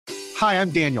Hi,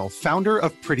 I'm Daniel, founder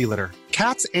of Pretty Litter.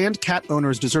 Cats and cat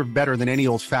owners deserve better than any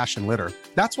old-fashioned litter.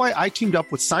 That's why I teamed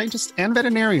up with scientists and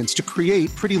veterinarians to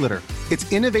create Pretty Litter.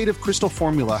 Its innovative crystal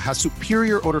formula has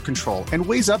superior odor control and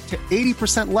weighs up to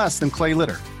 80% less than clay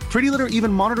litter. Pretty Litter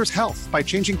even monitors health by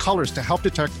changing colors to help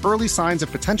detect early signs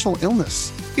of potential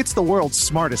illness. It's the world's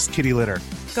smartest kitty litter.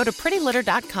 Go to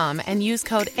prettylitter.com and use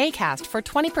code ACAST for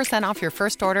 20% off your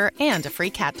first order and a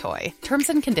free cat toy. Terms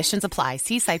and conditions apply.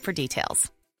 See site for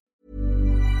details.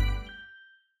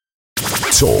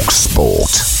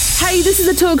 talkSPORT. Hey, this is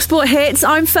the talkSPORT Hits.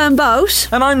 I'm Fern Bolt.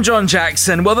 And I'm John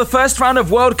Jackson. Well, the first round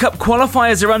of World Cup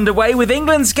qualifiers are underway with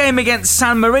England's game against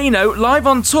San Marino live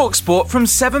on talkSPORT from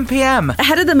 7pm.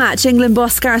 Ahead of the match, England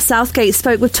boss Gareth Southgate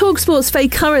spoke with talkSPORT's Faye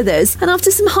Carruthers, and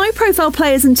after some high-profile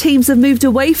players and teams have moved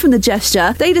away from the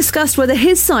gesture, they discussed whether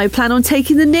his side plan on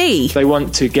taking the knee. They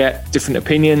want to get different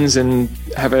opinions and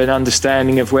have an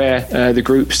understanding of where the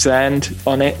group stand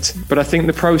on it. But I think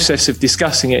the process of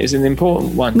discussing it is an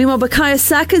important one. Meanwhile, Bukayo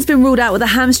Saka has been ruled out with a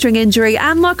hamstring injury,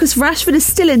 and Marcus Rashford is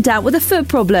still in doubt with a foot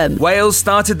problem. Wales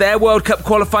started their World Cup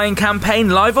qualifying campaign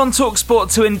live on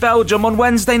talkSPORT 2 in Belgium on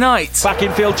Wednesday night. Back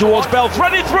in field towards Bell,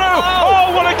 running through!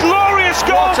 Oh, what a glorious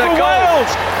goal for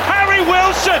Wales! Harry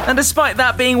Wilson! And despite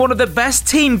that being one of the best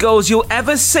team goals you'll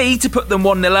ever see to put them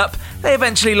 1-0 up, they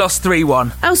eventually lost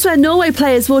 3-1. Elsewhere, Norway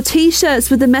players wore T-shirts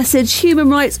with the message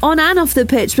human rights on and off the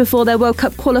pitch before their World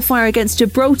Cup qualifier against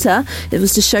Gibraltar. It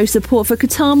was to show support for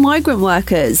Qatar migrant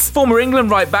workers. Former England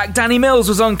right-back Danny Mills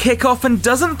was on kick-off and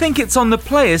doesn't think it's on the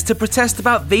players to protest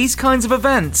about these kinds of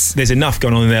events. There's enough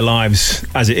going on in their lives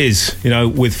as it is,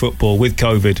 with football, with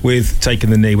COVID, with taking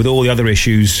the knee, with all the other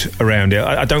issues around it.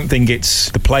 I don't think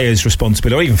it's the players'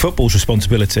 responsibility or even football's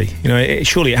responsibility.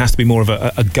 Surely it has to be more of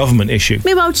a government issue.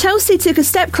 Meanwhile, Chelsea took a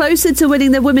step closer to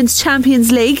winning the Women's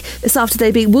Champions League. This after they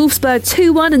beat Wolfsburg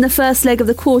 2-1 in the first leg of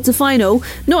the quarter-final.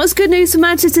 Not as good news for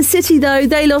Manchester City, though.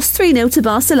 They lost 3-0 to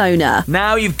Barcelona.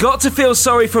 Now you've got to feel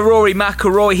sorry for Rory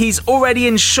McIlroy. He's already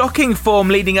in shocking form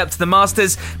leading up to the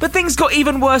Masters, but things got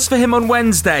even worse for him on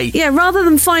Wednesday. Yeah, rather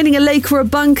than finding a lake or a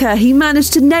bunker, he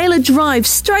managed to nail a drive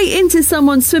straight into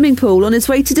someone's swimming pool on his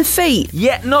way to defeat.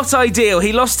 Yet not ideal.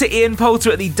 He lost to Ian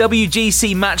Poulter at the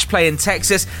WGC match play in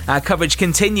Texas. Our coverage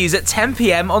continues at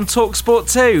 10pm on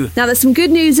talkSPORT 2. Now, there's some good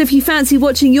news if you fancy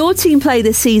watching your team play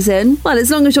this season. Well,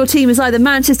 as long as your team is either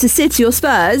Manchester City or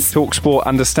Spurs. talkSPORT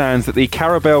understands that the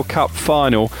Carabao Cup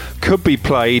final could be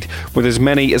played with as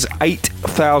many as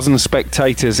 8,000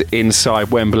 spectators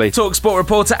inside Wembley. talkSPORT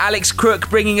reporter Alex Crook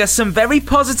bringing us some very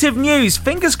positive news.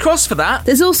 Fingers crossed for that.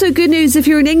 There's also good news if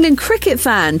you're an England cricket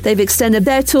fan. They've extended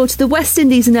their tour to the West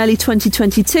Indies in early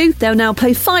 2022. They'll now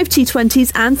play 5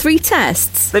 T20s and 3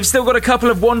 tests. They've still got a couple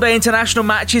of one-day international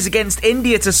matches against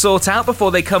India to sort out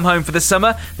before they come home for the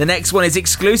summer. The next one is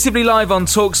exclusively live on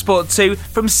talkSPORT 2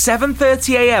 from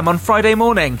 7:30am on Friday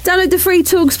morning. Download the free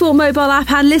talkSPORT mobile app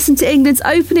and listen to England's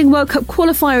opening World Cup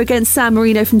qualifier against San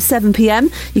Marino from 7pm.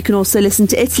 You can also listen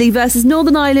to Italy versus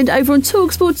Northern Ireland over on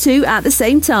talkSPORT 2 at the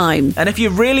same time. And if you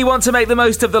really want to make the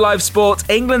most of the live sport,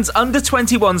 England's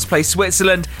under-21s play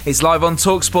Switzerland. It's live on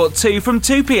talkSPORT 2 from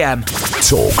 2pm.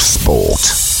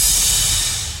 talkSPORT.